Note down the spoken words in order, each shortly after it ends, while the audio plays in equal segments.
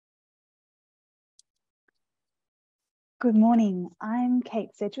Good morning. I'm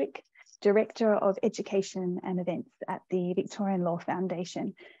Kate Sedgwick, Director of Education and Events at the Victorian Law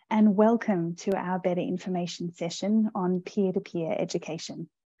Foundation, and welcome to our Better Information session on peer-to-peer education.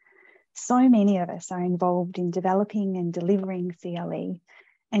 So many of us are involved in developing and delivering CLE,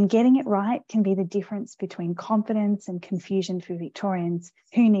 and getting it right can be the difference between confidence and confusion for Victorians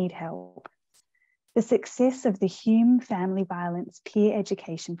who need help. The success of the Hume Family Violence Peer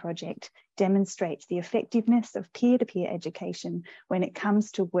Education Project demonstrates the effectiveness of peer-to-peer education when it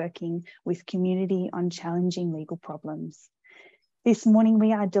comes to working with community on challenging legal problems. This morning,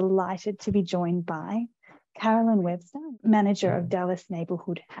 we are delighted to be joined by Carolyn Webster, Manager of Dallas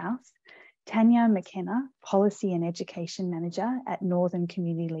Neighbourhood House, Tanya McKenna, Policy and Education Manager at Northern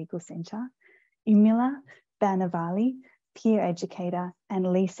Community Legal Centre, Umila Banavali, Peer Educator,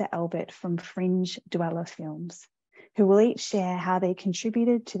 and Lisa Albert from Fringe Dweller Films, who will each share how they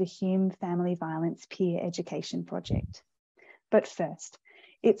contributed to the Hume Family Violence Peer Education Project. But first,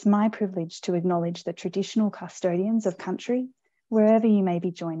 it's my privilege to acknowledge the traditional custodians of country, wherever you may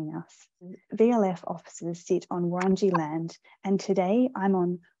be joining us. VLF officers sit on Wurundjeri land, and today I'm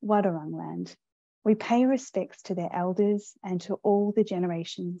on Wadawurrung land. We pay respects to their elders and to all the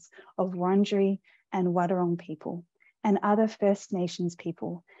generations of Wurundjeri and Wadawurrung people and other First Nations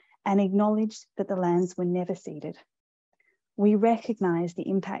people, and acknowledge that the lands were never ceded. We recognise the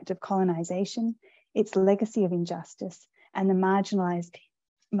impact of colonisation, its legacy of injustice, and the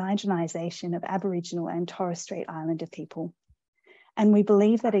marginalisation of Aboriginal and Torres Strait Islander people. And we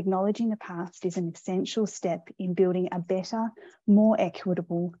believe that acknowledging the past is an essential step in building a better, more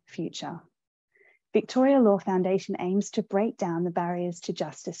equitable future. Victoria Law Foundation aims to break down the barriers to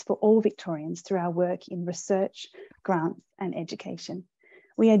justice for all Victorians through our work in research, grants, and education.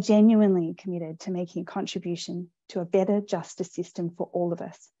 We are genuinely committed to making a contribution to a better justice system for all of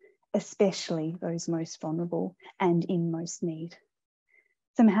us, especially those most vulnerable and in most need.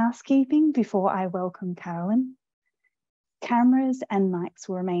 Some housekeeping before I welcome Carolyn. Cameras and mics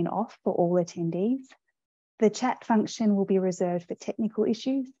will remain off for all attendees. The chat function will be reserved for technical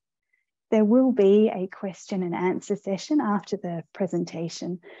issues. There will be a question and answer session after the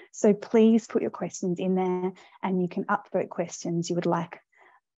presentation, so please put your questions in there, and you can upvote questions you would like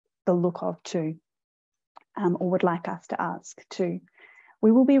the look of too, or would like us to ask too.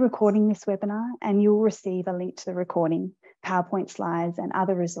 We will be recording this webinar, and you'll receive a link to the recording, PowerPoint slides, and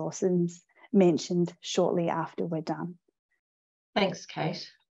other resources mentioned shortly after we're done. Thanks,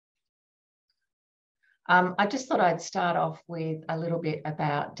 Kate. I just thought I'd start off with a little bit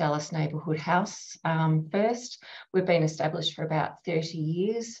about Dallas Neighbourhood House. First, we've been established for about 30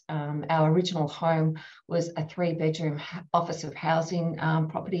 years. Our original home was a 3-bedroom office of housing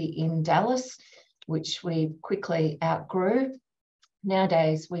property in Dallas, which we quickly outgrew.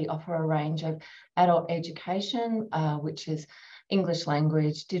 Nowadays, we offer a range of adult education, which is English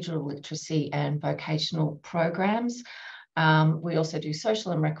language, digital literacy, and vocational programs. We also do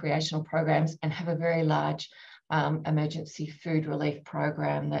social and recreational programs and have a very large emergency food relief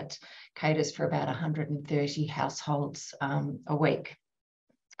program that caters for about 130 households a week.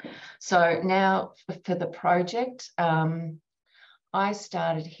 So now for the project, I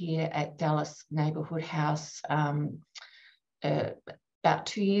started here at Dallas Neighbourhood House about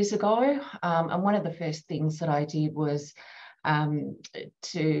 2 years ago. And one of the first things that I did was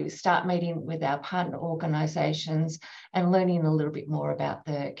to start meeting with our partner organisations and learning a little bit more about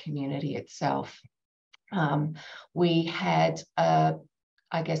the community itself. We had, I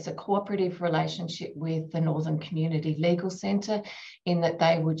guess, a cooperative relationship with the Northern Community Legal Centre in that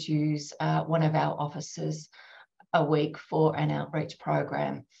they would use one of our offices a week for an outreach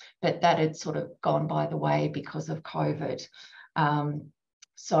program, but that had sort of gone by the way because of COVID.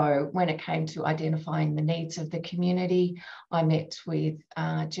 So when it came to identifying the needs of the community, I met with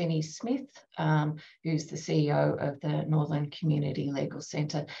Jenny Smith, who's the CEO of the Northern Community Legal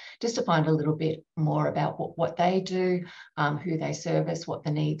Centre, just to find a little bit more about what they do, who they service, what the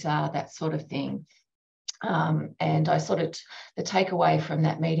needs are, that sort of thing. And I sort of, the takeaway from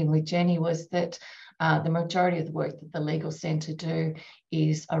that meeting with Jenny was that the majority of the work that the Legal Centre do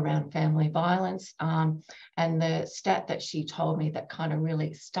is around family violence. And the stat that she told me that kind of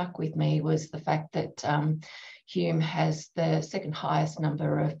really stuck with me was the fact that Hume has the second highest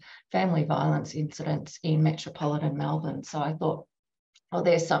number of family violence incidents in metropolitan Melbourne. So I thought, well,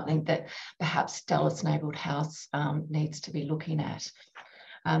 there's something that perhaps Dallas Neighbourhood House needs to be looking at.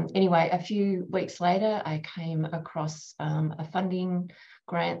 Anyway, a few weeks later, I came across a funding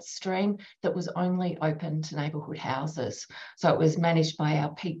grant stream that was only open to neighbourhood houses. So it was managed by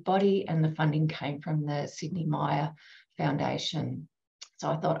our peak body, and the funding came from the Sydney Myer Foundation. So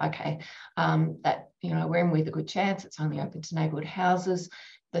I thought, okay, that, we're in with a good chance. It's only open to neighbourhood houses.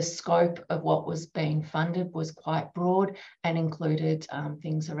 The scope of what was being funded was quite broad and included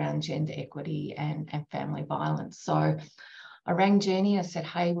things around gender equity and family violence. So I rang Jenny. I said,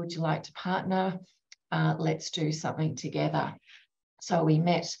 hey, would you like to partner? Let's do something together. So we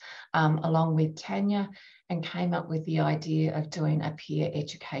met along with Tanya and came up with the idea of doing a peer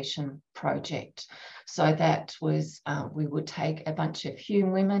education project. So that was, we would take a bunch of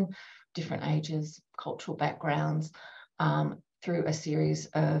Hume women, different ages, cultural backgrounds, through a series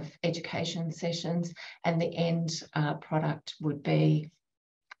of education sessions, and the end product would be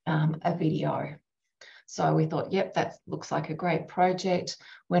a video. So we thought, yep, that looks like a great project.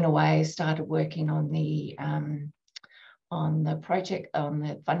 Went away, started working on the project, on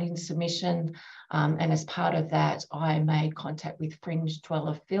the funding submission. And as part of that, I made contact with Fringe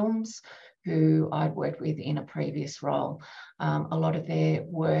Dweller Films, who I'd worked with in a previous role. A lot of their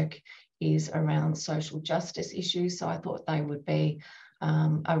work is around social justice issues, so I thought they would be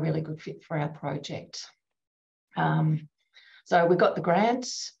a really good fit for our project. So we got the grant,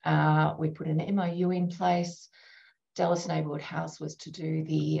 we put an MOU in place. Dallas Neighbourhood House was to do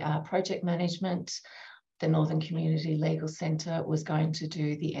the project management. The Northern Community Legal Centre was going to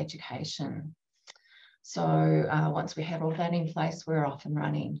do the education. So once we had all that in place, we were off and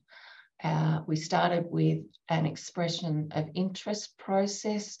running. We started with an expression of interest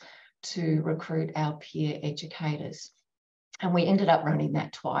process to recruit our peer educators. And we ended up running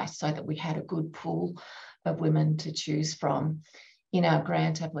that twice so that we had a good pool of women to choose from. In our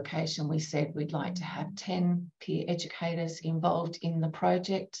grant application, we said we'd like to have 10 peer educators involved in the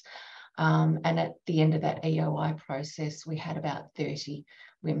project. And at the end of that EOI process, we had about 30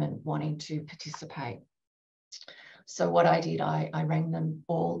 women wanting to participate. So what I did, I rang them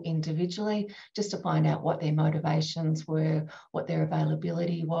all individually just to find out what their motivations were, what their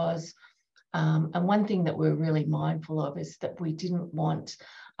availability was. And one thing that we're really mindful of is that we didn't want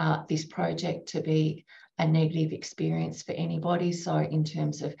this project to be a negative experience for anybody. So in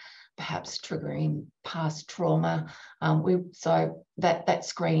terms of perhaps triggering past trauma, so that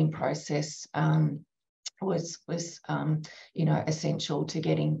screening process was essential to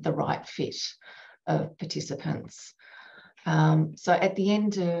getting the right fit of participants. So at the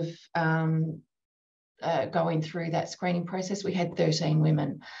end of going through that screening process, we had 13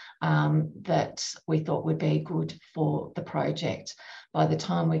 women that we thought would be good for the project. By the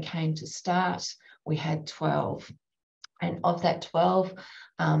time we came to start, we had 12. And of that 12,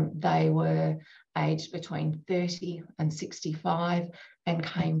 they were aged between 30 and 65 and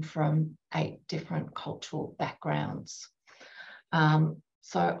came from 8 different cultural backgrounds.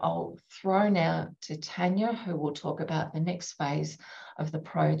 So I'll throw now to Tanya, who will talk about the next phase of the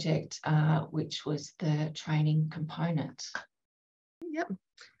project, which was the training component. Yep.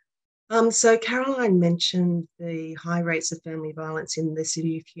 So Caroline mentioned the high rates of family violence in the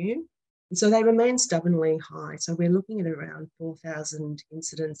city of Hume. And so they remain stubbornly high. So we're looking at around 4,000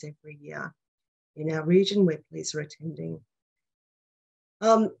 incidents every year in our region where police are attending.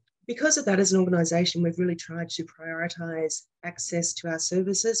 Because of that, as an organisation, we've really tried to prioritise access to our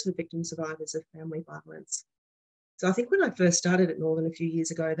services for victim survivors of family violence. So I think when I first started at Northern a few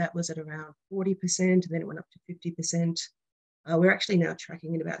years ago, that was at around 40%, and then it went up to 50%. We're actually now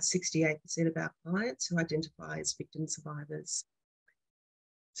tracking at about 68% of our clients who identify as victim survivors.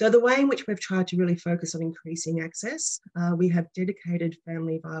 So the way in which we've tried to really focus on increasing access, we have dedicated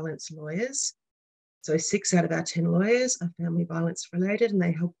family violence lawyers. So 6 out of our 10 lawyers are family violence related, and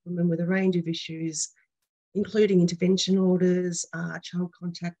they help women with a range of issues, including intervention orders, child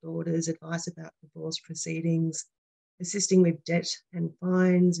contact orders, advice about divorce proceedings, assisting with debt and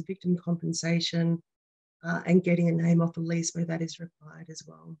fines, victim compensation, and getting a name off a lease where that is required as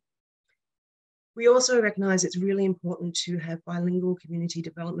well. We also recognise it's really important to have bilingual community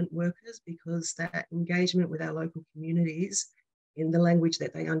development workers, because that engagement with our local communities in the language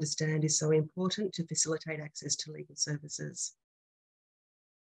that they understand is so important to facilitate access to legal services.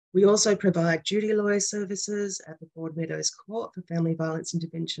 We also provide duty lawyer services at the Broadmeadows Court for family violence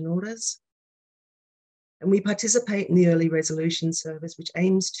intervention orders. And we participate in the early resolution service, which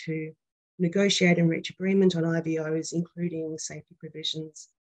aims to negotiate and reach agreement on IVOs, including safety provisions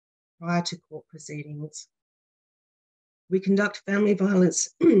prior to court proceedings. We conduct family violence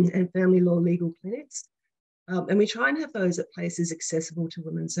and family law legal clinics, and we try and have those at places accessible to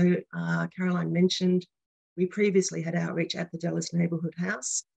women. So Caroline mentioned we previously had outreach at the Dallas Neighbourhood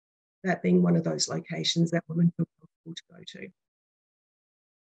House, that being one of those locations that women feel comfortable to go to.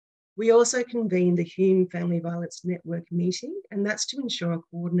 We also convene the Hume Family Violence Network meeting, and that's to ensure a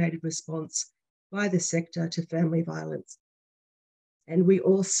coordinated response by the sector to family violence. And we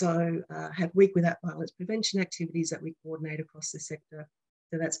also have Week Without Violence prevention activities that we coordinate across the sector.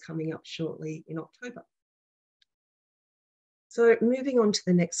 So that's coming up shortly in October. So moving on to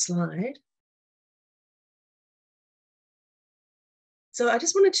the next slide. So I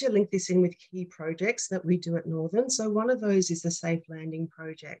just wanted to link this in with key projects that we do at Northern. So one of those is the Safe Landing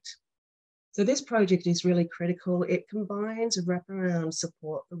Project. So this project is really critical. It combines wraparound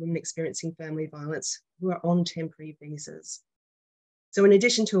support for women experiencing family violence who are on temporary visas. So in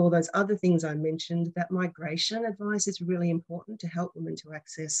addition to all those other things I mentioned, that migration advice is really important to help women to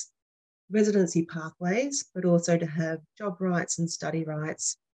access residency pathways, but also to have job rights and study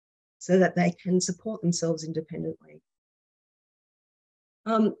rights so that they can support themselves independently.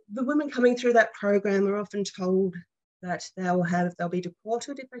 The women coming through that program are often told that they'll be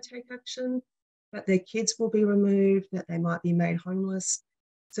deported if they take action, that their kids will be removed, that they might be made homeless.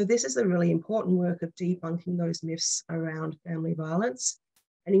 So this is a really important work of debunking those myths around family violence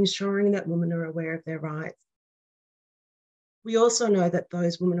and ensuring that women are aware of their rights. We also know that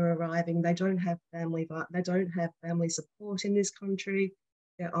those women are arriving, they don't have family support in this country.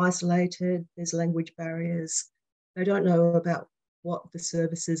 They're isolated, there's language barriers. They don't know about what the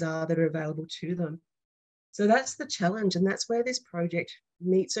services are that are available to them. So that's the challenge, and that's where this project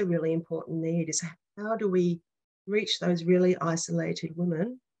meets a really important need, is how do we reach those really isolated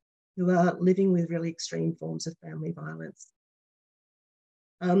women who are living with really extreme forms of family violence.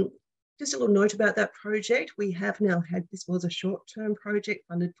 Just a little note about that project. We have now had, this was a short-term project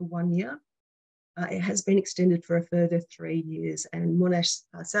funded for 1 year. It has been extended for a further 3 years, and Monash,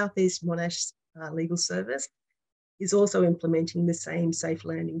 Southeast Monash Legal Service is also implementing the same Safe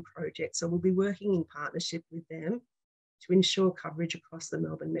Landing project. So we'll be working in partnership with them to ensure coverage across the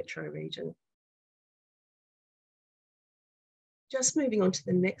Melbourne Metro region. Just moving on to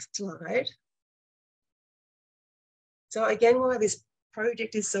the next slide. So again, why this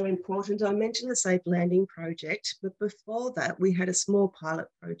project is so important, I mentioned the Safe Landing project, but before that, we had a small pilot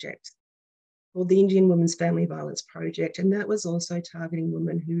project called the Indian Women's Family Violence Project, and that was also targeting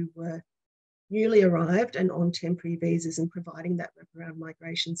women who were newly arrived and on temporary visas and providing that wraparound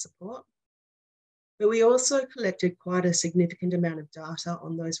migration support. But we also collected quite a significant amount of data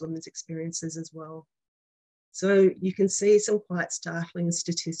on those women's experiences as well. So you can see some quite startling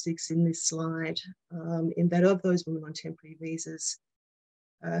statistics in this slide, in that of those women on temporary visas,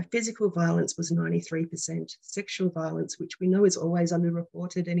 physical violence was 93%, sexual violence, which we know is always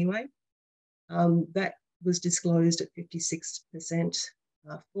underreported anyway, that was disclosed at 56%,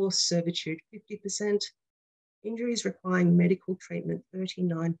 forced servitude 50%, injuries requiring medical treatment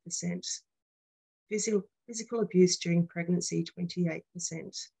 39%, physical abuse during pregnancy 28%,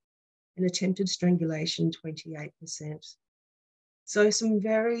 and attempted strangulation 28%. So some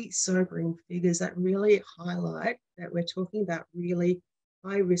very sobering figures that really highlight that we're talking about really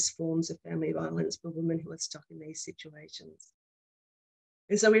high-risk forms of family violence for women who are stuck in these situations.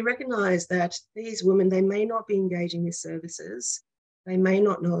 And so we recognise that these women, they may not be engaging with services, they may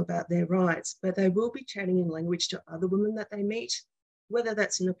not know about their rights, but they will be chatting in language to other women that they meet, whether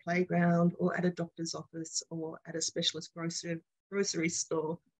that's in a playground or at a doctor's office or at a specialist grocery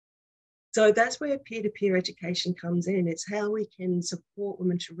store. So that's where peer-to-peer education comes in. It's how we can support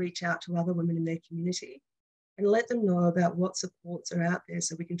women to reach out to other women in their community and let them know about what supports are out there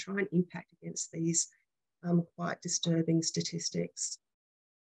so we can try and impact against these quite disturbing statistics.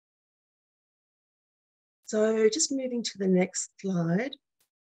 So just moving to the next slide.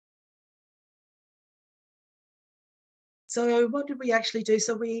 So what did we actually do?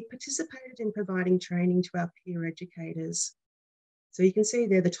 So we participated in providing training to our peer educators. So you can see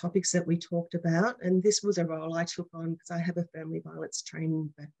there the topics that we talked about, and this was a role I took on because I have a family violence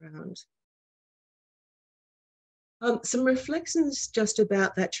training background. Some reflections just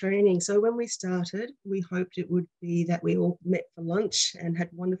about that training. So when we started, we hoped it would be that we all met for lunch and had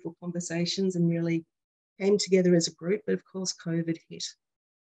wonderful conversations and really came together as a group, but of course COVID hit.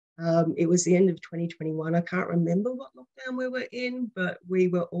 It was the end of 2021. I can't remember what lockdown we were in, but we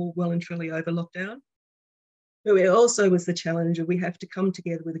were all well and truly over lockdown. But it also was the challenge of we have to come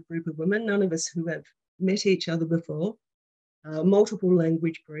together with a group of women, none of us who have met each other before, multiple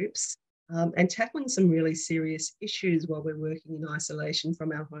language groups, and tackling some really serious issues while we're working in isolation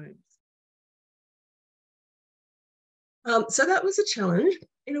from our homes. So that was a challenge.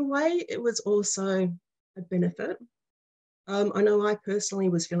 In a way, it was also a benefit. I know I personally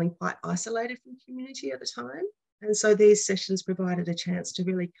was feeling quite isolated from community at the time. And so these sessions provided a chance to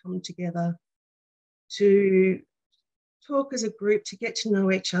really come together, to talk as a group, to get to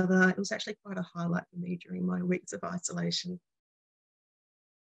know each other. It was actually quite a highlight for me during my weeks of isolation.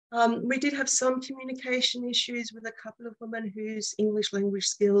 We did have some communication issues with a couple of women whose English language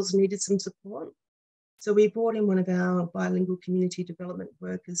skills needed some support. So we brought in one of our bilingual community development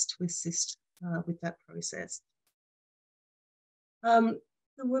workers to assist with that process. The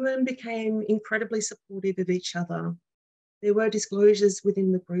women became incredibly supportive of each other. There were disclosures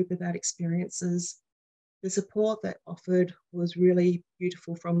within the group about experiences. The support that offered was really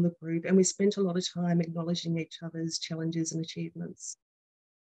beautiful from the group, and we spent a lot of time acknowledging each other's challenges and achievements.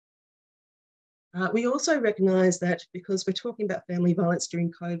 We also recognised that because we're talking about family violence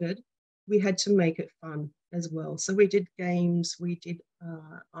during COVID, we had to make it fun as well. So we did games, we did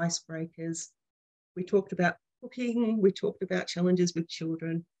icebreakers, we talked about cooking, we talked about challenges with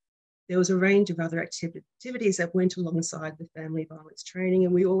children. There was a range of other activities that went alongside the family violence training,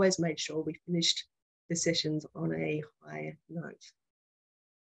 and we always made sure we finished the sessions on a high note.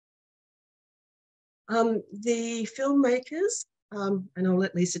 The filmmakers, and I'll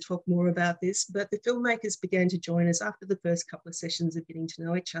let Lisa talk more about this, but the filmmakers began to join us after the first couple of sessions of getting to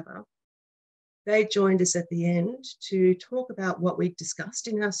know each other. They joined us at the end to talk about what we discussed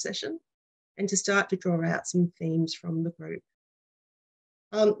in our session and to start to draw out some themes from the group.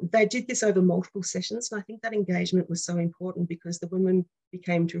 They did this over multiple sessions, and I think that engagement was so important because the women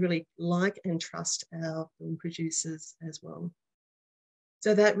became to really like and trust our film producers as well.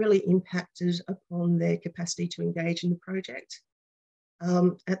 So that really impacted upon their capacity to engage in the project.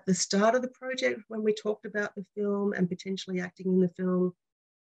 At the start of the project, when we talked about the film and potentially acting in the film,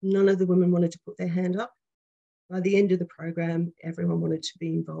 none of the women wanted to put their hand up. By the end of the program, everyone wanted to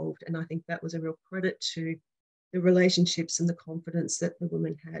be involved, and I think that was a real credit to the relationships and the confidence that the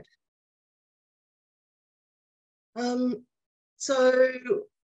women had. So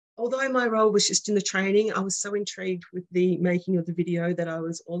although my role was just in the training, I was so intrigued with the making of the video that I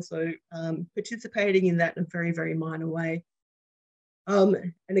was also participating in that in a very, very minor way.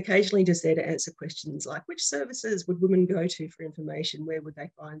 And occasionally just there to answer questions like, which services would women go to for information? Where would they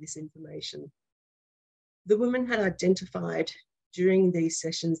find this information? The women had identified during these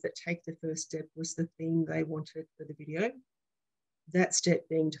sessions that take the first step was the theme they wanted for the video. That step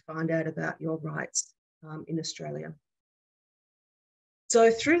being to find out about your rights in Australia.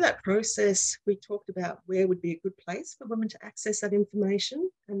 So through that process, we talked about where would be a good place for women to access that information.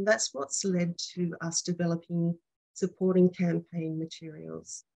 And that's what's led to us developing supporting campaign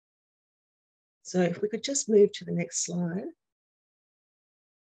materials. So if we could just move to the next slide.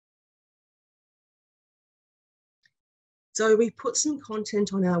 So we put some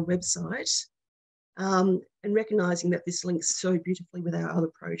content on our website and recognising that this links so beautifully with our other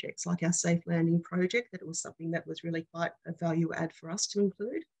projects, like our Safe Landing project, that it was something that was really quite a value add for us to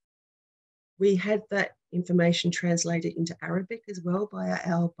include. We had that information translated into Arabic as well by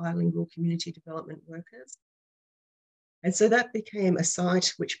our bilingual community development workers. And so that became a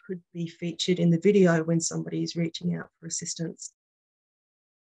site which could be featured in the video when somebody is reaching out for assistance.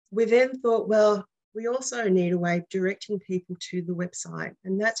 We then thought, well, we also need a way of directing people to the website,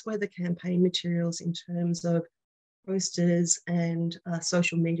 and that's where the campaign materials in terms of posters and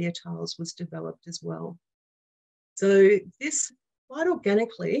social media tiles was developed as well. So this quite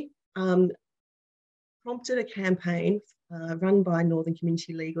organically prompted a campaign run by Northern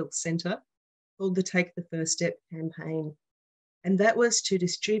Community Legal Centre called the Take the First Step campaign. And that was to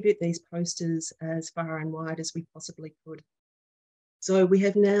distribute these posters as far and wide as we possibly could. So we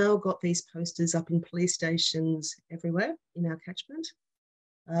have now got these posters up in police stations everywhere in our catchment.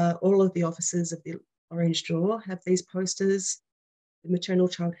 All of the offices of the Orange Door have these posters. The maternal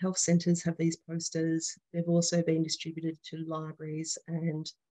child health centres have these posters. They've also been distributed to libraries and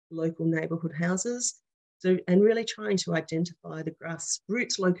local neighbourhood houses. So, and really trying to identify the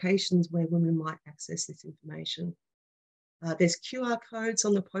grassroots locations where women might access this information. There's QR codes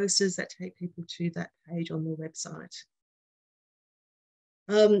on the posters that take people to that page on the website.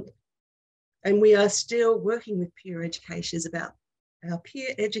 And we are still working with peer educators about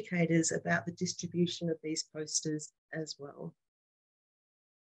the distribution of these posters as well.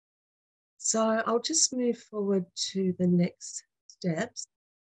 So I'll just move forward to the next steps.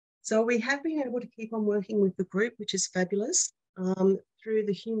 So we have been able to keep on working with the group, which is fabulous. Through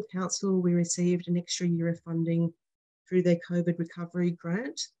the Hume Council, we received an extra year of funding through their COVID recovery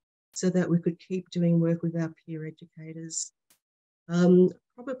grant so that we could keep doing work with our peer educators.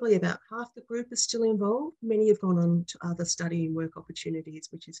 Probably about half the group is still involved. Many have gone on to other study and work opportunities,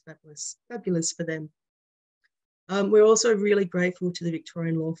 which is fabulous for them. We're also really grateful to the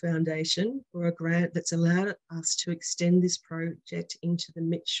Victorian Law Foundation for a grant that's allowed us to extend this project into the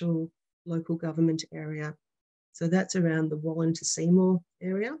Mitchell local government area. So that's around the Wallen to Seymour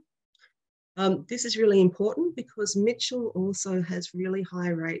area. This is really important because Mitchell also has really high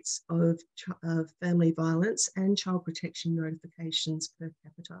rates of family violence and child protection notifications per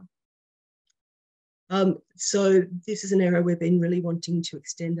capita. So this is an area we've been really wanting to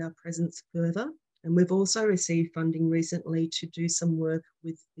extend our presence further. And we've also received funding recently to do some work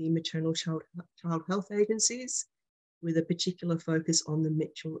with the maternal child health agencies with a particular focus on the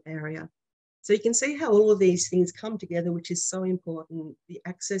Mitchell area. So you can see how all of these things come together, which is so important: the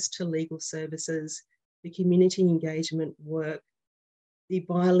access to legal services, the community engagement work, the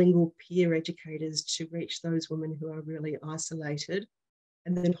bilingual peer educators to reach those women who are really isolated.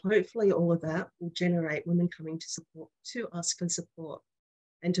 And then hopefully all of that will generate women coming to us for support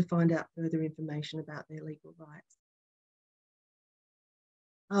and to find out further information about their legal rights.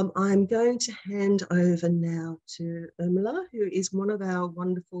 I'm going to hand over now to Urmila, who is one of our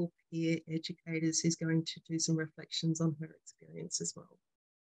wonderful peer educators who's going to do some reflections on her experience as well.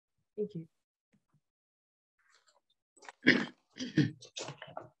 Thank you.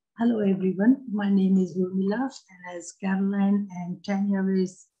 Hello everyone, my name is Urmila, and as Caroline and Tanya were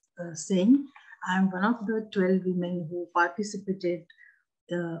saying, I'm one of the 12 women who participated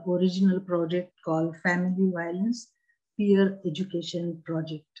in the original project called Family Violence Peer Education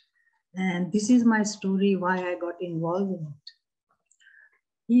Project. And this is my story, why I got involved in it.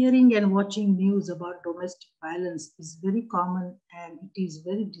 Hearing and watching news about domestic violence is very common, and it is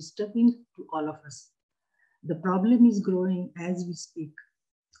very disturbing to all of us. The problem is growing as we speak.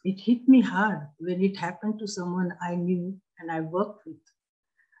 It hit me hard when it happened to someone I knew and I worked with.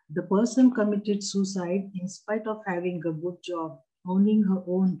 The person committed suicide in spite of having a good job, owning her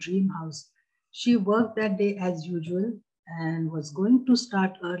own dream house. She worked that day as usual and was going to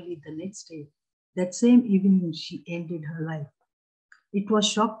start early the next day. That same evening, she ended her life. It was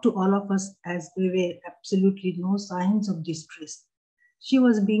shock to all of us as there were absolutely no signs of distress. She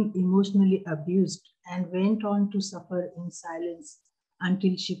was being emotionally abused and went on to suffer in silence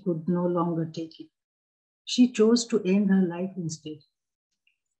until she could no longer take it. She chose to end her life instead.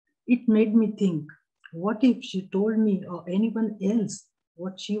 It made me think, what if she told me or anyone else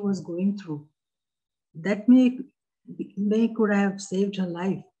what she was going through? That may could have saved her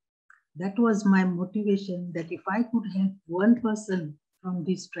life. That was my motivation, that if I could help one person from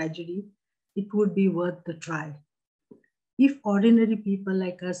this tragedy, it would be worth the try. If ordinary people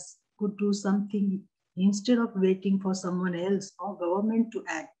like us could do something instead of waiting for someone else or government to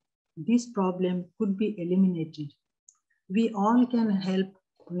act, this problem could be eliminated. We all can help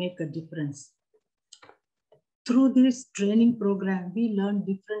make a difference. Through this training program, we learn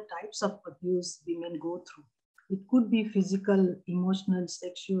different types of abuse women go through. It could be physical, emotional,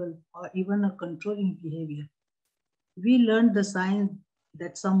 sexual, or even a controlling behavior. We learned the signs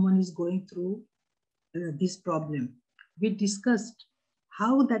that someone is going through this problem. We discussed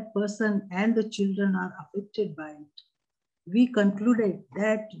how that person and the children are affected by it. We concluded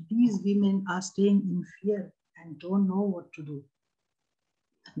that these women are staying in fear and don't know what to do.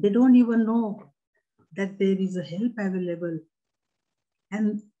 They don't even know that there is a help available,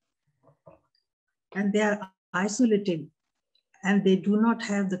 and they are isolated, and they do not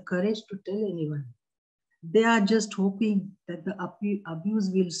have the courage to tell anyone. They are just hoping that the abuse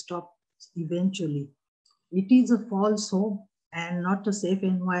will stop eventually. It is a false hope and not a safe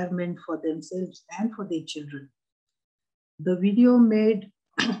environment for themselves and for their children. The video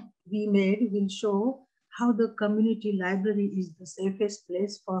we made will show how the community library is the safest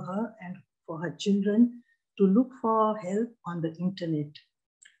place for her and for her children to look for help on the internet,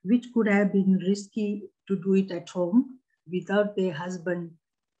 which could have been risky to do it at home without their husband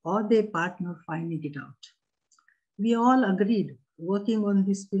or their partner finding it out. We all agreed, working on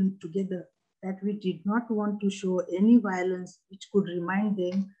this film together, that we did not want to show any violence which could remind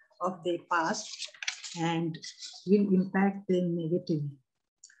them of their past and will impact them negatively.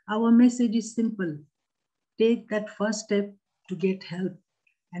 Our message is simple: take that first step to get help.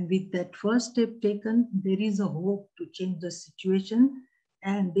 And with that first step taken, there is a hope to change the situation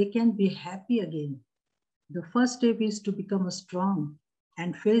and they can be happy again. The first step is to become strong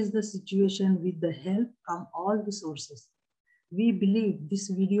and face the situation with the help from all the sources. We believe this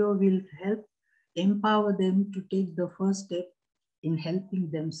video will help empower them to take the first step in helping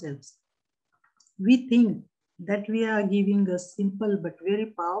themselves. We think that we are giving a simple but very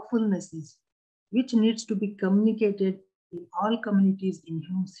powerful message which needs to be communicated in all communities in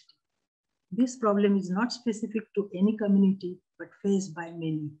Hume City. This problem is not specific to any community but faced by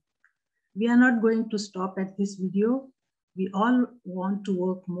many. We are not going to stop at this video. We all want to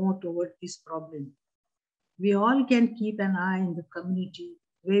work more toward this problem. We all can keep an eye in the community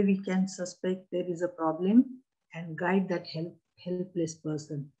where we can suspect there is a problem and guide that helpless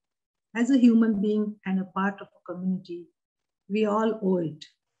person. As a human being and a part of a community, we all owe it.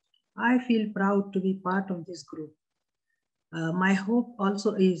 I feel proud to be part of this group. My hope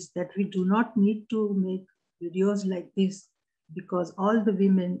also is that we do not need to make videos like this because all the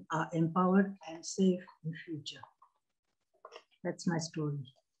women are empowered and safe in future. That's my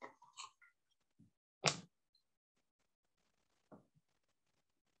story.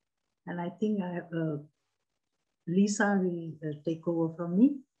 And I think I have, Lisa will take over from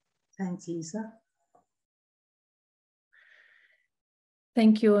me. Thanks, Lisa.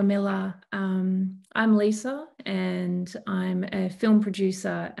 Thank you, Amila. I'm Lisa, and I'm a film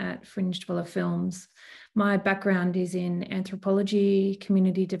producer at Fringe Dweller Films. My background is in anthropology,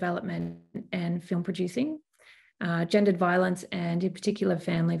 community development, and film producing. Gendered violence, and in particular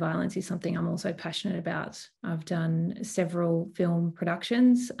family violence, is something I'm also passionate about. I've done several film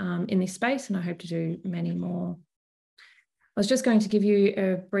productions in this space, and I hope to do many more. I was just going to give you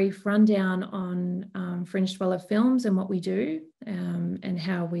a brief rundown on Fringe Dweller Films and what we do, and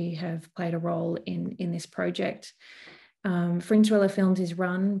how we have played a role in this project. Fringe Dweller Films is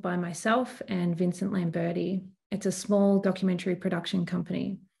run by myself and Vincent Lamberti. It's a small documentary production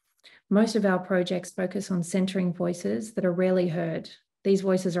company. Most of our projects focus on centering voices that are rarely heard. These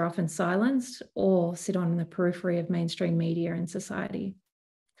voices are often silenced or sit on the periphery of mainstream media and society.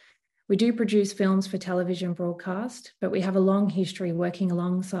 We do produce films for television broadcast, but we have a long history working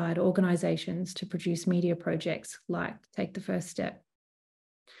alongside organisations to produce media projects like Take the First Step.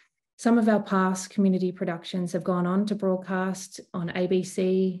 Some of our past community productions have gone on to broadcast on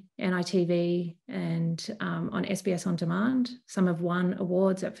ABC, NITV, and on SBS On Demand. Some have won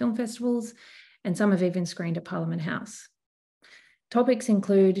awards at film festivals, and some have even screened at Parliament House. Topics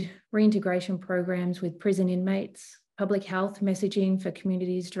include reintegration programs with prison inmates, public health messaging for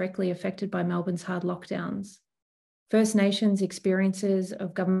communities directly affected by Melbourne's hard lockdowns, First Nations experiences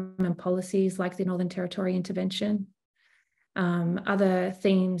of government policies like the Northern Territory intervention. Other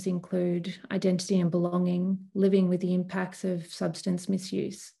themes include identity and belonging, living with the impacts of substance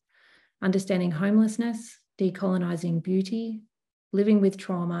misuse, understanding homelessness, decolonising beauty, living with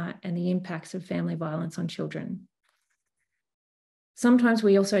trauma, and the impacts of family violence on children. Sometimes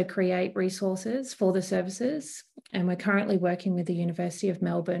we also create resources for the services, and we're currently working with the University of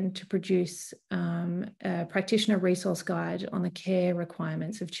Melbourne to produce a practitioner resource guide on the care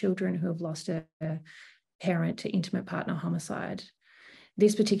requirements of children who have lost a parent to intimate partner homicide.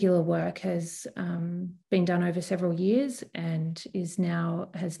 This particular work has been done over several years and has now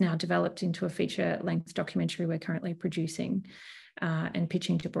developed into a feature-length documentary we're currently producing and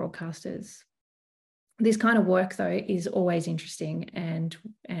pitching to broadcasters. This kind of work, though, is always interesting, and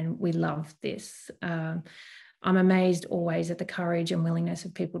we love this. I'm amazed always at the courage and willingness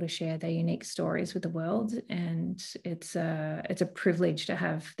of people to share their unique stories with the world, and it's a privilege to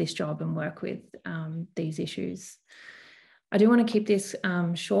have this job and work with these issues. I do want to keep this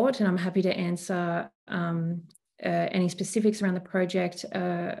short, and I'm happy to answer any specifics around the project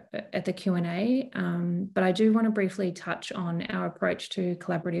at the Q&A, but I do want to briefly touch on our approach to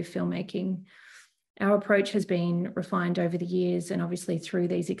collaborative filmmaking. Our approach has been refined over the years and obviously through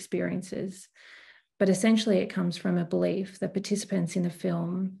these experiences, but essentially it comes from a belief that participants in the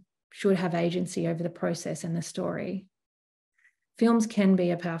film should have agency over the process and the story. Films can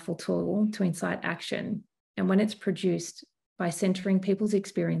be a powerful tool to incite action, and when it's produced by centering people's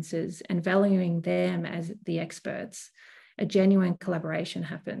experiences and valuing them as the experts, a genuine collaboration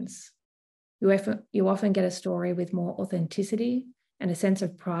happens. You often get a story with more authenticity, and a sense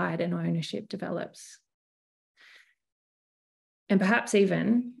of pride and ownership develops. And perhaps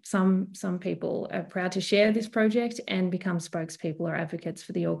even some people are proud to share this project and become spokespeople or advocates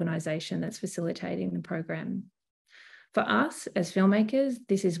for the organisation that's facilitating the program. For us as filmmakers,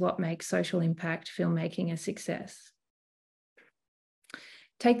 this is what makes social impact filmmaking a success.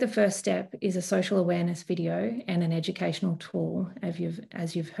 Take the First Step is a social awareness video and an educational tool,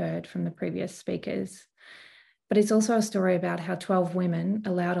 as you've heard from the previous speakers. But it's also a story about how 12 women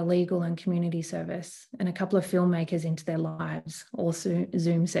allowed a legal and community service and a couple of filmmakers into their lives, all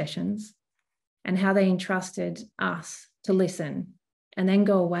Zoom sessions, and how they entrusted us to listen and then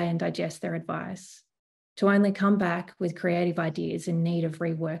go away and digest their advice, to only come back with creative ideas in need of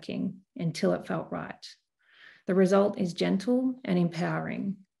reworking until it felt right. The result is gentle and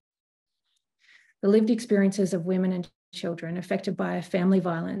empowering. The lived experiences of women and children affected by family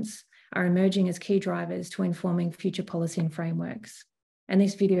violence are emerging as key drivers to informing future policy and frameworks. And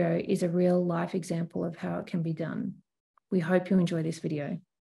this video is a real life example of how it can be done. We hope you enjoy this video.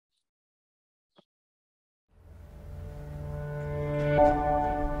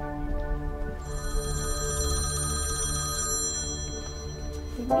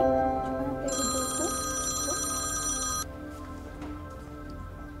 Thank you.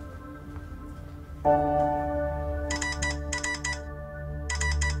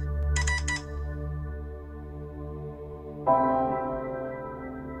 Excuse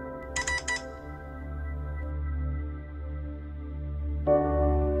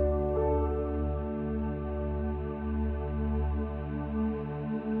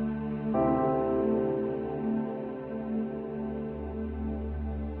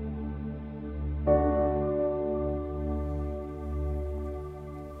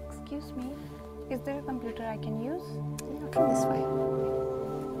me, is there a computer I can use? Yeah, come this way.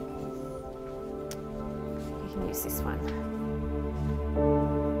 You can use this one.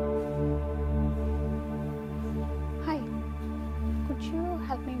 Hi, could you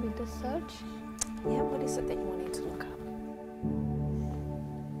help me with the search? Yeah, what is it that you wanted to look up?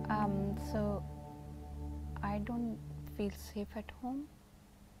 So I don't feel safe at home.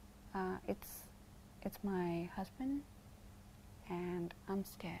 It's my husband, and I'm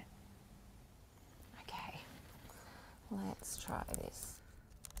scared. Okay, let's try this.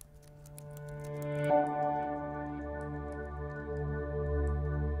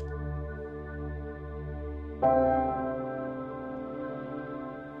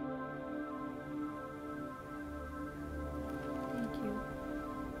 Thank you.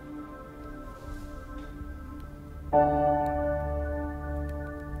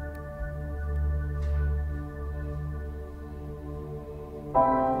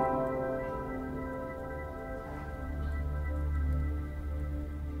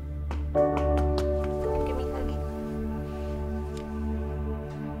 Give me a hug.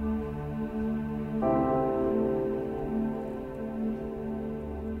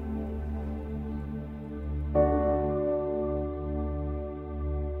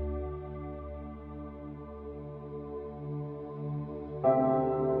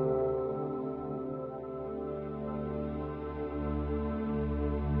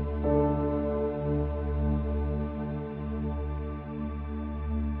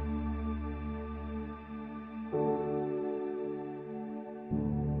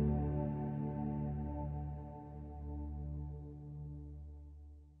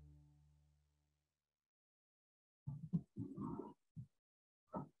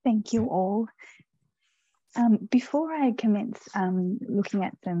 Thank you all. Before I commence looking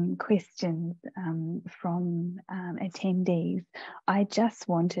at some questions from attendees, I just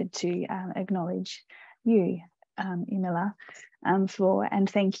wanted to acknowledge you, Emila, and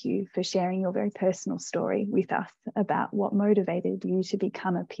thank you for sharing your very personal story with us about what motivated you to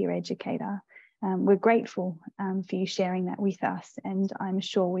become a peer educator. We're grateful for you sharing that with us, and I'm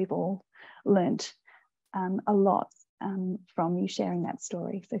sure we've all learnt a lot from you sharing that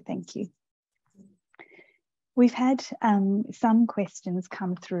story, so thank you. We've had some questions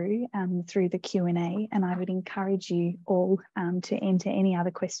come through the Q&A, and I would encourage you all to enter any other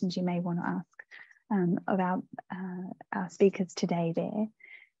questions you may want to ask of our speakers today there.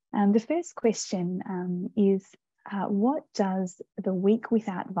 The first question is, what does the week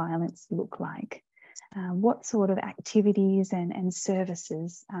without violence look like? What sort of activities and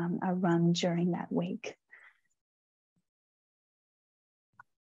services are run during that week?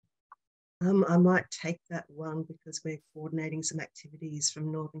 I might take that one because we're coordinating some activities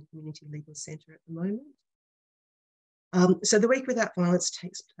from Northern Community Legal Centre at the moment. So the Week Without Violence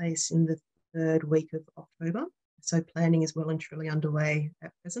takes place in the 3rd week of October. So planning is well and truly underway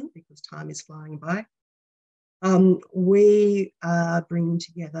at present because time is flying by. We are bringing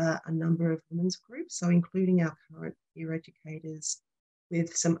together a number of women's groups, so including our current peer educators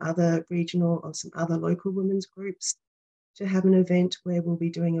with some other regional or some other local women's groups, to have an event where we'll be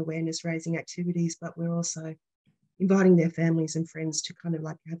doing awareness raising activities, but we're also inviting their families and friends to kind of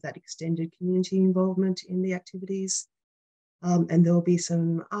like have that extended community involvement in the activities. And there'll be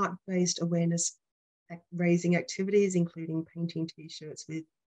some art-based awareness raising activities, including painting T-shirts with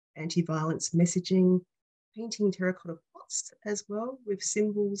anti-violence messaging, painting terracotta pots as well with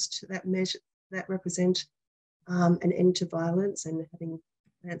symbols to that represent an end to violence and having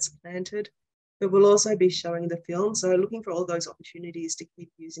plants planted. But we'll also be showing the film. So looking for all those opportunities to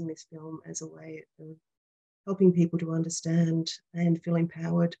keep using this film as a way of helping people to understand and feel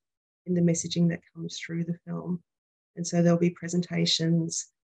empowered in the messaging that comes through the film. And so there'll be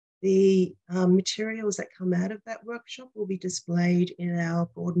presentations. The materials that come out of that workshop will be displayed in our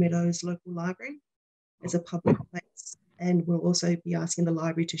Broadmeadows local library as a public place. And we'll also be asking the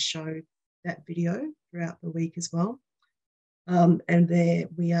library to show that video throughout the week as well. And there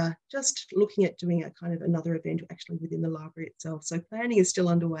we are just looking at doing a kind of another event actually within the library itself. So planning is still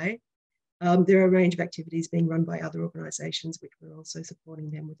underway. There are a range of activities being run by other organisations, which we're also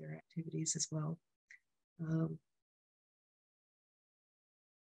supporting them with their activities as well.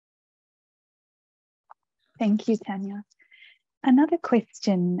 Thank you, Tanya. Another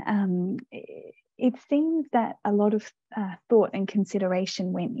question it seems that a lot of thought and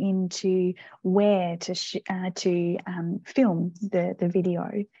consideration went into where to film the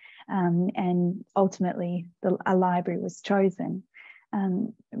video, and ultimately a library was chosen.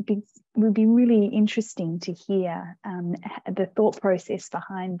 It would be really interesting to hear the thought process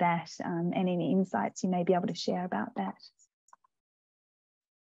behind that, and any insights you may be able to share about that.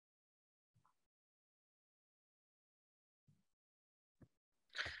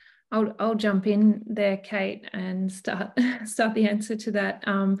 I'll jump in there, Kate, and start the answer to that.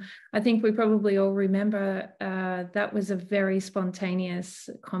 I think we probably all remember that was a very spontaneous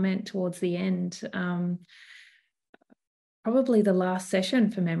comment towards the end. Probably the last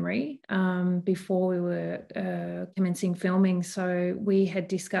session for memory, before we were commencing filming. So we had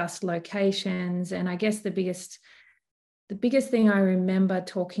discussed locations, and I guess the biggest thing I remember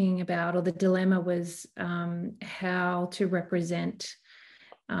talking about, or the dilemma, was how to represent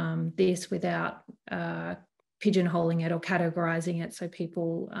this without pigeonholing it or categorizing it, so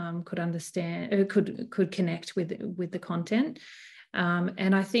people could understand, could connect with the content.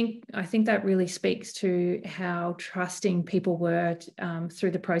 And I think that really speaks to how trusting people were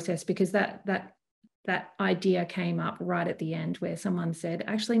through the process, because that idea came up right at the end, where someone said,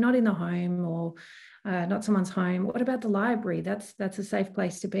 actually not in the home, or not someone's home. What about the library? That's a safe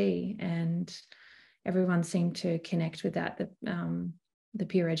place to be. And everyone seemed to connect with that. The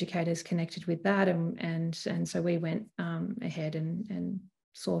peer educators connected with that, and so we went ahead and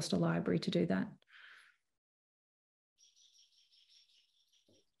sourced a library to do that.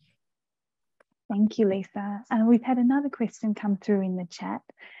 Thank you, Lisa. We've had another question come through in the chat,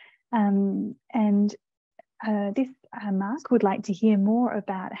 this Mark would like to hear more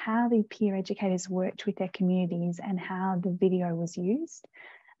about how the peer educators worked with their communities and how the video was used.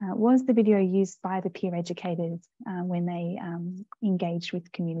 Was the video used by the peer educators when they engaged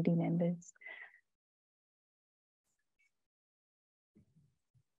with community members?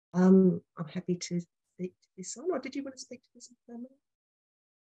 I'm happy to speak to this one, or did you want to speak to this one?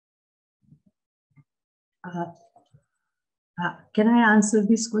 Can I answer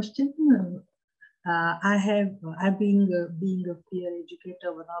this question? I've been being a peer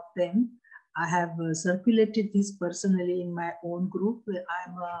educator, one of them. I have circulated this personally in my own group, where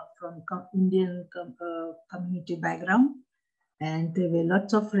I'm from Indian community background, and there were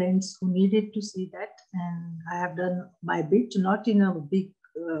lots of friends who needed to see that, and I have done my bit, not in a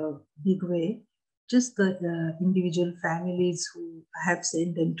big way, just the individual families who I have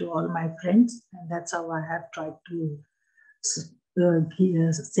sent them to all my friends, and that's how I have tried to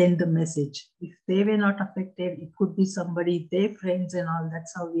send the message. If they were not affected, it could be somebody, their friends and all.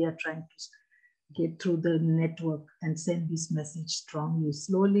 That's how we are trying to get through the network and send this message strongly,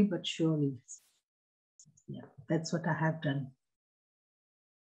 slowly but surely. Yeah, that's what I have done.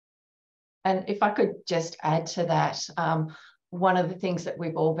 And if I could just add to that, one of the things that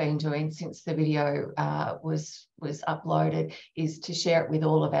we've all been doing since the video was uploaded is to share it with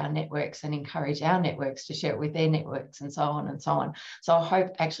all of our networks and encourage our networks to share it with their networks, and so on and so on. So I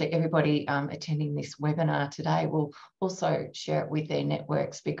hope actually everybody attending this webinar today will also share it with their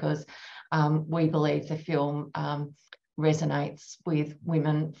networks, because we believe the film resonates with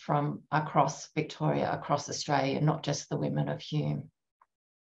women from across Victoria, across Australia, not just the women of Hume.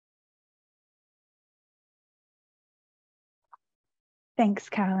 Thanks,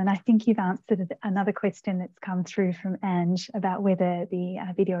 Carolyn. I think you've answered another question that's come through from Ange about whether the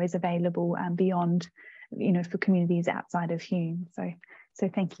video is available beyond, for communities outside of Hume. So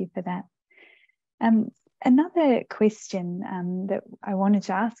thank you for that. Another question that I wanted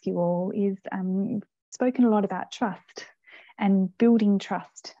to ask you all is, you've spoken a lot about trust and building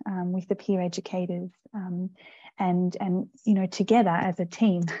trust with the peer educators, and together as a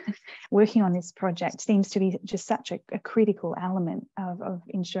team working on this project seems to be just such a critical element of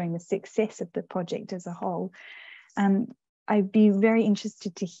ensuring the success of the project as a whole. I'd be very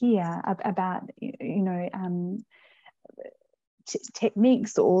interested to hear about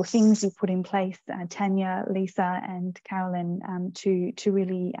techniques or things you put in place, Tanya, Lisa and Carolyn, to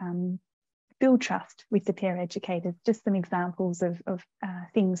really build trust with the peer educators. Just some examples of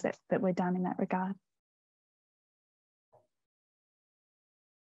things that were done in that regard.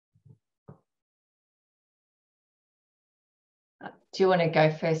 Do you want to go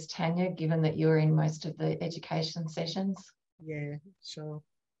first, Tanya, given that you were in most of the education sessions? Yeah, sure.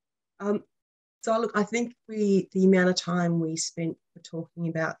 So look, I think the amount of time we spent talking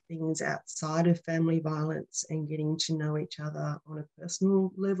about things outside of family violence and getting to know each other on a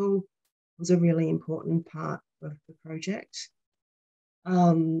personal level was a really important part of the project.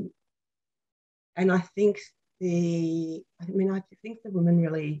 And I think I think the women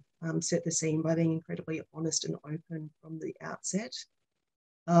really set the scene by being incredibly honest and open from the outset.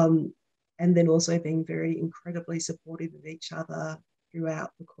 And then also being very incredibly supportive of each other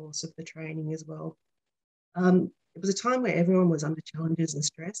throughout the course of the training as well. It was a time where everyone was under challenges and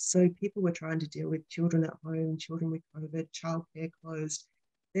stress. So people were trying to deal with children at home, children with COVID, childcare closed.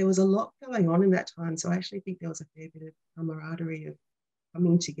 There was a lot going on in that time. So I actually think there was a fair bit of camaraderie of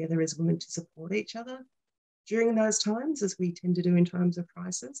coming together as women to support each other during those times, as we tend to do in times of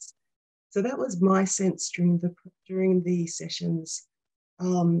crisis. So that was my sense during the sessions,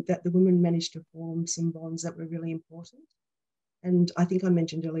 that the women managed to form some bonds that were really important. And I think I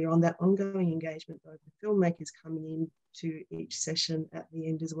mentioned earlier on that ongoing engagement, though, the filmmakers coming in to each session at the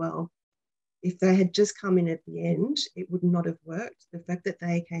end as well. If they had just come in at the end, it would not have worked. The fact that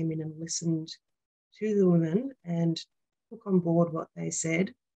they came in and listened to the women and took on board what they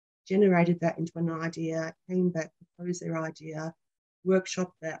said, generated that into an idea, came back, proposed their idea,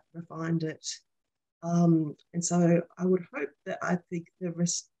 workshopped that, refined it. And so I would hope that I think the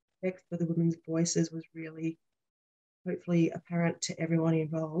respect for the women's voices was really hopefully apparent to everyone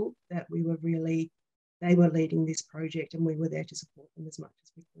involved, that they were leading this project and we were there to support them as much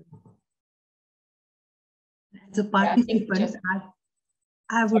as we could. As a participant,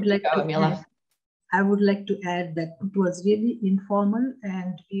 I would like to add that it was really informal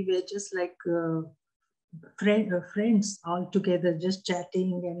and we were just like friends all together, just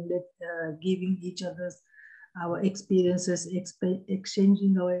chatting and giving each other our experiences,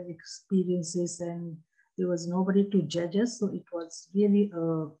 exchanging our experiences, and there was nobody to judge us. So it was really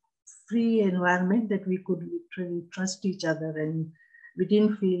a free environment that we could literally trust each other, and we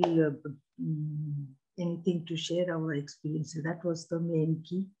didn't feel anything to share our experiences. That was the main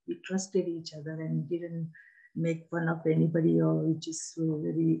key. We trusted each other and didn't make fun of anybody, or we just were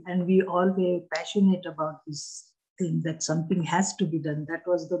very, and we all were passionate about this thing, that something has to be done. That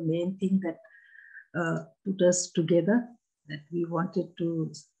was the main thing that put us together, that we wanted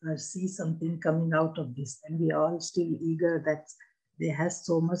to see something coming out of this, and we are all still eager that there has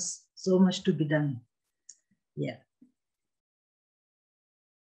so much to be done. Yeah.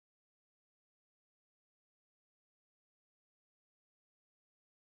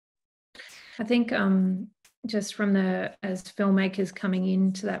 I think just from as filmmakers coming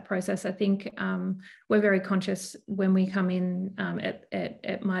into that process, I think we're very conscious when we come in.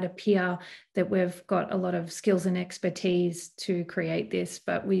 It might appear that we've got a lot of skills and expertise to create this,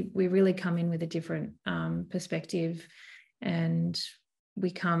 but we really come in with a different perspective, and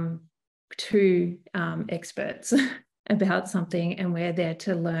we come to experts about something, and we're there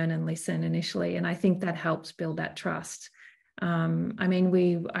to learn and listen initially, and I think that helps build that trust. I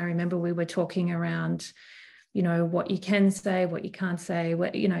mean, I remember we were talking around, what you can say, what you can't say,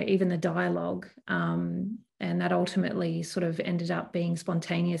 even the dialogue. And that ultimately sort of ended up being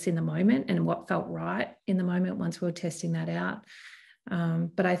spontaneous in the moment and what felt right in the moment once we were testing that out.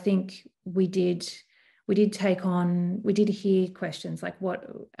 But I think we did hear questions like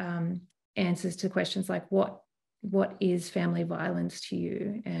answers to questions like what is family violence to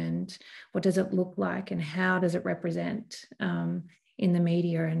you, and what does it look like, and how does it represent in the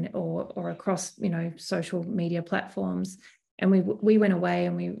media and or across social media platforms. And we went away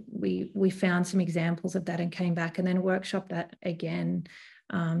and we found some examples of that and came back and then workshopped that again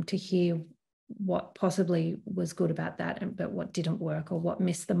to hear what possibly was good about that, but what didn't work, or what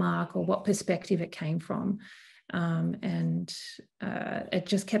missed the mark, or what perspective it came from. And it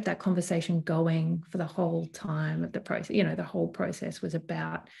just kept that conversation going for the whole time of the process. The whole process was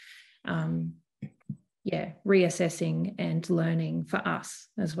about, reassessing and learning for us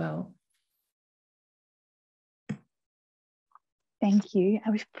as well. Thank you.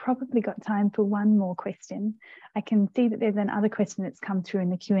 We've probably got time for one more question. I can see that there's another question that's come through in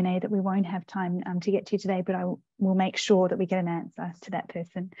the Q&A that we won't have time to get to today, but I will make sure that we get an answer to that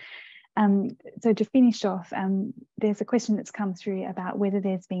person. So to finish off, there's a question that's come through about whether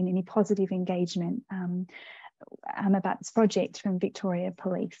there's been any positive engagement about this project from Victoria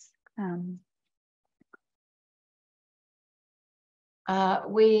Police.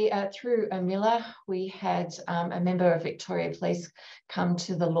 Through Amila, we had a member of Victoria Police come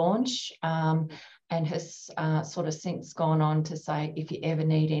to the launch and has sort of since gone on to say, if you ever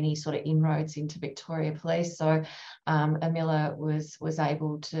need any sort of inroads into Victoria Police. So Amila was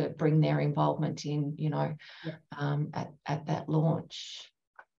able to bring their involvement in, at that launch.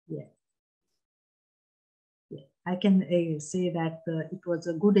 Yeah. I can say that it was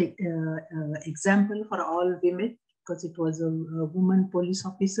a good example for all women, because it was a woman police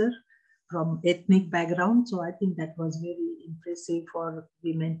officer from ethnic background. So I think that was very impressive for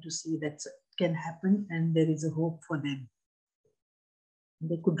women to see that can happen and there is a hope for them.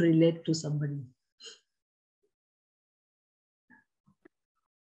 They could relate to somebody.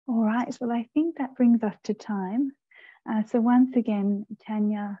 All right, well, I think that brings us to time. So once again,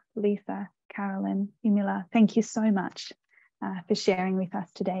 Tanya, Lisa, Carolyn, Humila, thank you so much for sharing with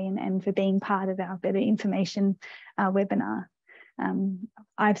us today and for being part of our Better Information webinar.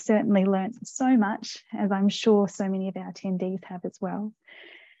 I've certainly learned so much, as I'm sure so many of our attendees have as well.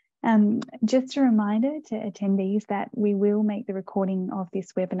 Just a reminder to attendees that we will make the recording of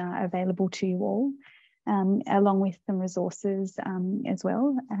this webinar available to you all, along with some resources as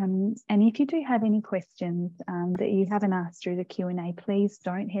well. And if you do have any questions that you haven't asked through the Q&A, please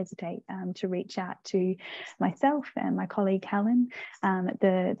don't hesitate to reach out to myself and my colleague Helen at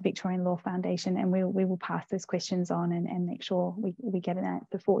the Victorian Law Foundation, and we will pass those questions on and make sure we get an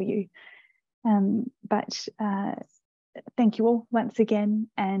answer for you. Thank you all once again,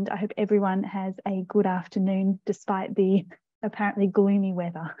 and I hope everyone has a good afternoon despite the apparently gloomy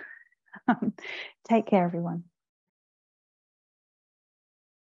weather. Take care, everyone.